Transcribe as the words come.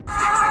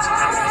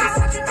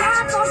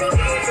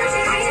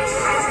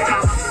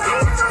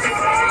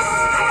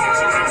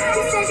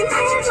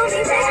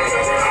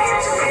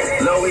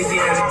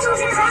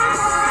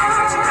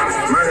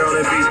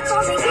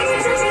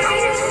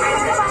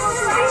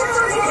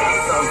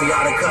for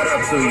y'all to cut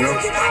up to, you know?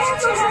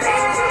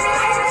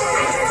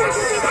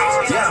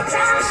 Yeah.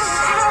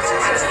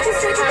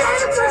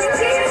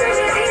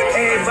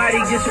 Everybody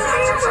get your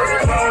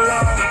roll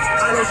on.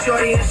 I know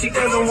shorty and she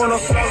doesn't want no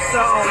slow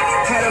song.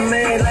 Had a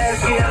man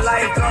last year,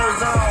 life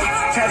goes on.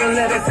 Haven't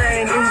let a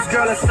thing loose,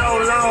 girl, in so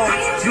long.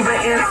 You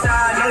been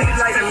inside, know you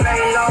like to lay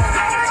low.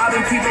 I've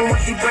been peeping what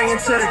she bringing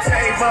to the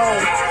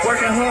table.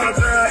 Working hard,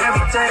 girl,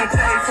 everything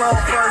paid for.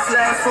 First,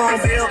 last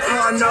phone bill,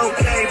 no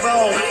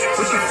cable.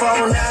 With your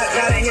phone out,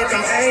 gotta hit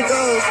them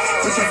angles.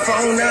 With your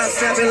phone out,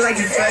 snapping like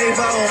you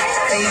Fable.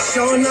 Ain't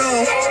showing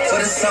off,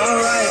 but it's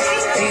alright.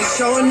 Ain't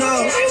showing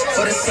off,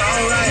 but it's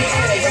alright.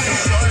 It's a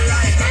short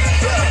life,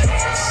 yeah.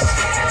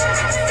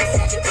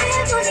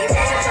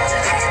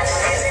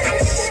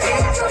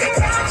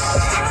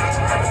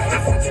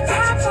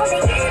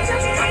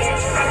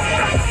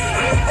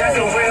 That's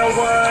a real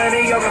one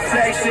in your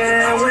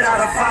reflection. Without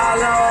a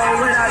follow,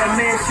 without a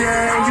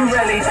mention. You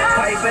really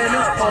piping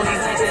up on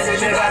these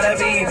niggas. You gotta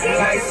be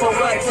nice for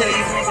what to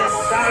these niggas.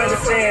 I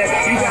understand.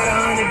 You got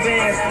 100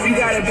 bands, you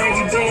got a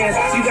baby band,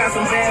 you got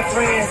some bad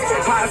friends.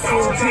 High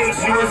school pics,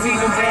 you was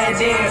even bad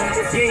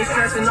then. You ain't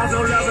stressing off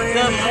no lover.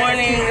 Good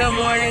morning, good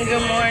morning,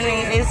 good morning.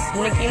 It's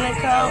Nikki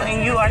Nicole,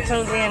 and you are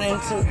tuned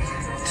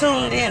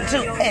in to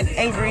an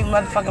angry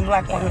motherfucking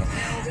black woman.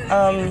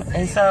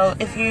 And so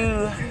if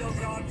you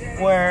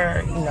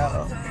were, you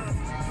know,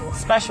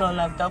 special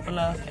enough, dope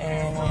enough,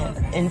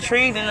 and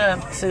intrigued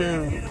enough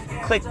to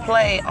click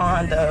play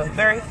on the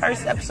very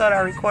first episode I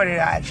recorded,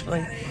 I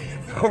actually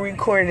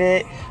recorded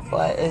it,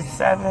 but it's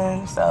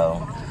 7,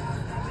 so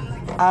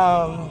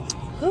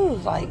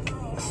like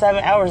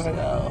 7 hours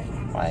ago.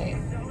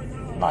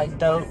 Like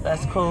dope,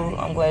 that's cool.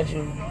 I'm glad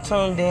you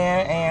tuned in,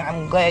 and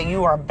I'm glad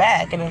you are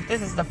back. And if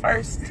this is the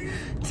first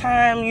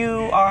time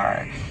you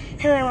are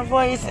hearing my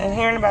voice and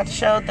hearing about the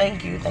show,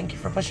 thank you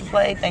for pushing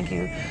play. Thank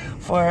you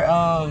for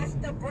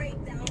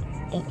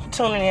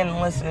tuning in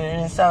and listening.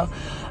 And so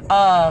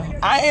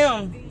I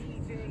am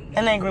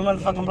an angry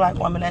motherfucking black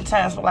woman at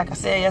times, but like I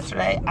said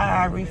yesterday,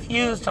 I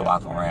refuse to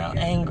walk around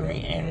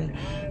angry and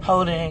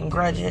holding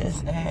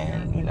grudges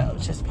and, you know,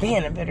 just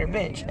being a bitter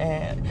bitch.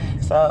 And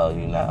so,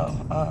 you know,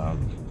 I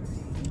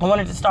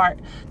wanted to start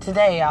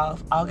today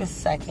off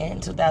August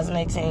 2nd,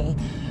 2018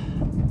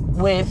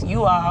 with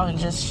you all and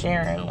just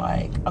sharing,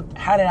 like,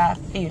 how did I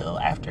feel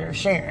after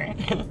sharing?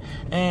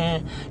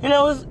 And, you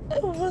know,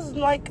 it was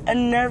like a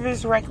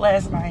nervous wreck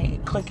last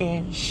night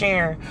clicking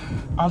share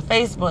on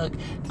Facebook.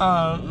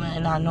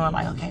 And I know I'm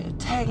like, okay,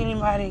 tag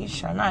anybody?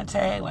 Should I not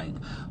tag? Like,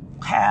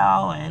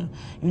 how? And,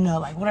 you know,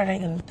 like, what are they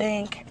going to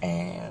think?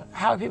 And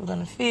how are people going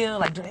to feel?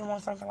 Like, do they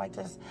want something like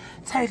this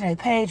tagged to their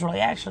page? Will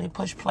they actually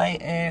push play?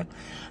 And,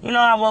 you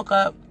know, I woke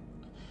up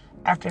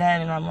after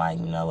that and I'm like,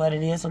 you know what,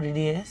 it is what it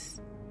is.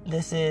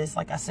 This is,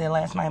 like I said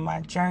last night, my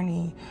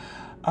journey,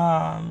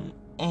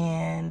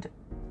 and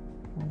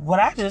what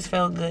I just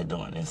felt good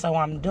doing. And so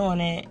I'm doing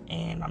it,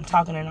 and I'm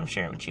talking and I'm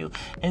sharing with you.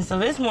 And so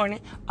this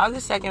morning,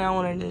 August 2nd, I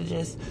wanted to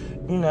just,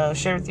 you know,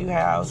 share with you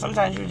how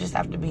sometimes you just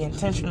have to be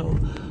intentional.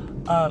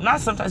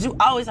 Not sometimes, you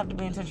always have to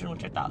be intentional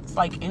with your thoughts.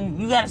 Like,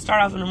 and you got to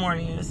start off in the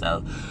morning. And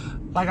so,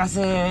 like I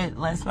said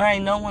last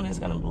night, no one is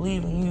going to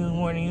believe in you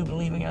more than you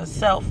believe in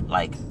yourself.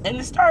 Like, and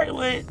it started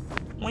with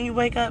when you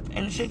wake up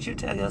and the shit you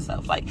tell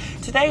yourself. Like,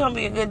 today gonna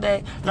be a good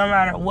day no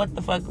matter what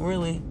the fuck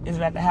really is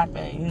about to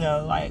happen. You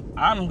know, like,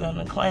 I'm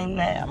gonna claim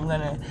that. I'm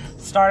gonna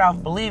start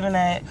off believing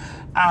that.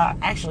 I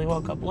actually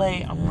woke up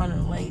late. I'm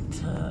running late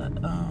to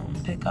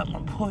pick up my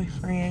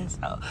boyfriend.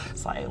 So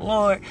it's like,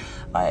 Lord,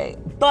 like,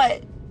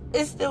 but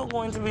it's still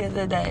going to be a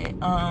good day.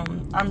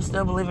 I'm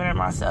still believing in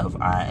myself.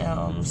 I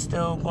am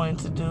still going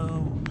to do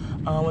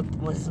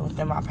what's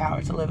within my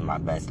power to live my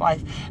best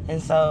life.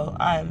 And so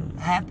I'm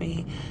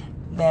happy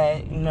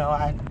that, you know,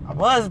 I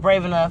was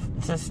brave enough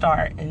to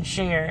start and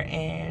share,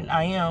 and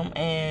I am,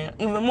 and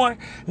even more,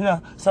 you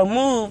know, so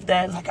moved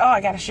that it's like, oh,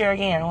 I gotta share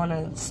again. I want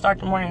to start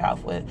the morning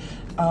off with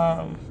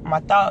my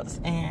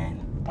thoughts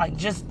and, like,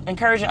 just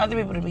encouraging other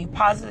people to be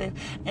positive.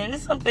 And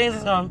there's some things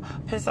that's gonna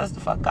piss us the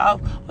fuck off.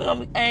 We're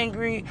gonna be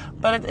angry,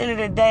 but at the end of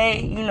the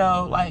day, you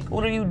know, like,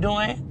 what are you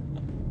doing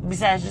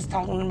besides just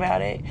talking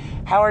about it?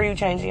 How are you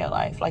changing your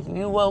life? Like, if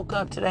you woke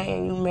up today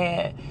and you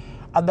mad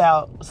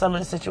about some of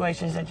the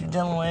situations that you're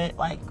dealing with,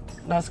 like,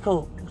 that's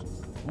cool.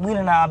 We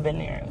done all been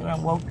there. You know,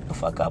 woke the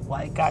fuck up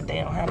like,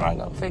 goddamn, how am I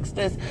gonna fix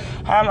this?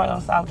 How am I gonna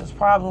solve this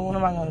problem? What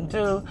am I gonna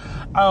do?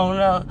 I don't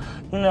know.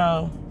 You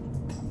know,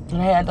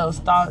 and I had those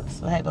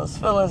thoughts, I had those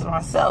feelings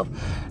myself.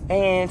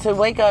 And to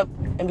wake up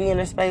and be in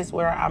a space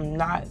where I'm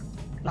not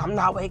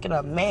waking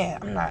up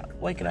mad. I'm not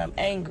waking up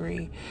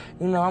angry.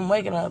 You know, I'm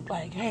waking up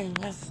like, hey,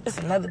 it's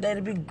another day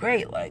to be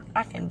great. Like,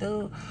 I can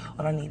do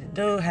what I need to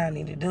do, how I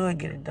need to do it,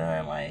 get it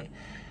done. Like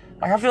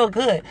I feel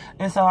good.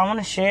 And so I want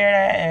to share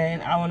that,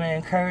 and I want to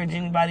encourage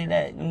anybody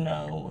that, you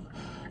know,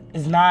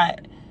 is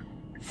not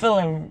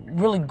feeling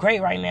really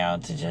great right now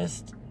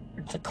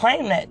to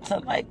claim that, to,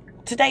 like,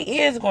 today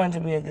is going to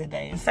be a good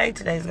day, and say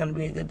today's going to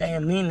be a good day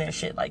and mean that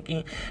shit. Like,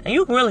 and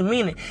you can really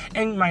mean it,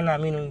 and you might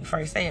not mean it when you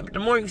first say it, but the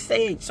more you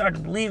say it, you start to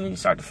believe it, you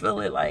start to feel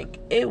it, like,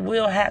 it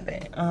will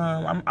happen.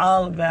 I'm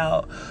all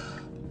about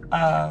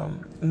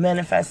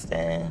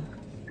manifesting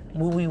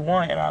what we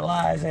want in our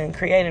lives and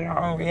creating our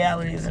own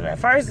realities. And at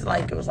first,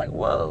 like, it was like,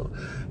 whoa,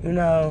 you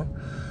know,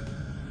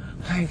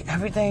 like,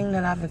 everything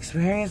that I've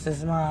experienced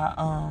is my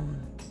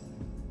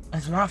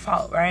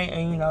fault, right?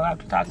 And, you know,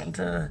 after talking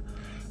to,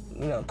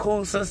 you know,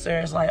 cool sister,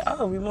 it's like,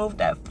 oh, remove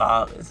that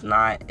fault. It's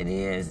not, it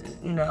is,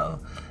 you know,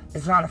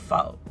 it's not a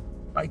fault.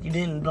 Like, you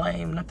didn't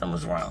blame, nothing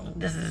was wrong.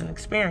 This is an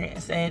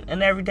experience.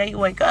 And every day you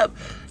wake up,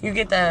 you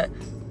get to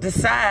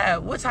decide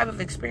what type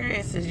of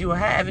experiences you will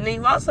have. And then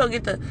you also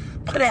get to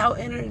put out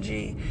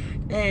energy,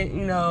 and,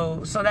 you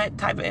know, so that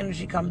type of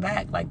energy come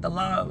back, like the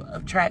law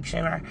of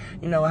attraction, or,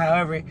 you know,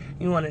 however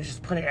you want to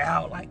just put it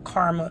out, like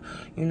karma,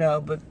 you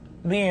know, but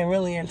being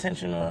really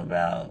intentional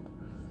about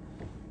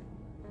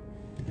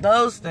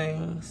those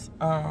things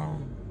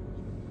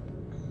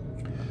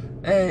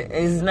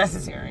is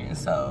necessary. And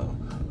so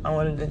I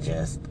wanted to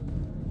just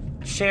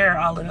share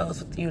all of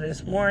those with you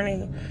this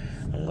morning.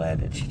 I'm glad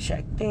that you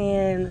checked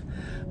in.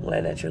 I'm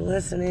glad that you're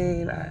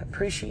listening. I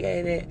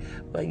appreciate it.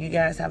 But you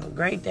guys have a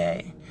great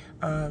day,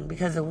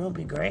 because it will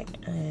be great.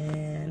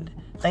 And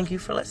thank you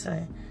for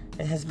listening.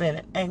 It has been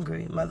an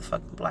angry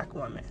motherfucking black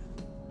woman.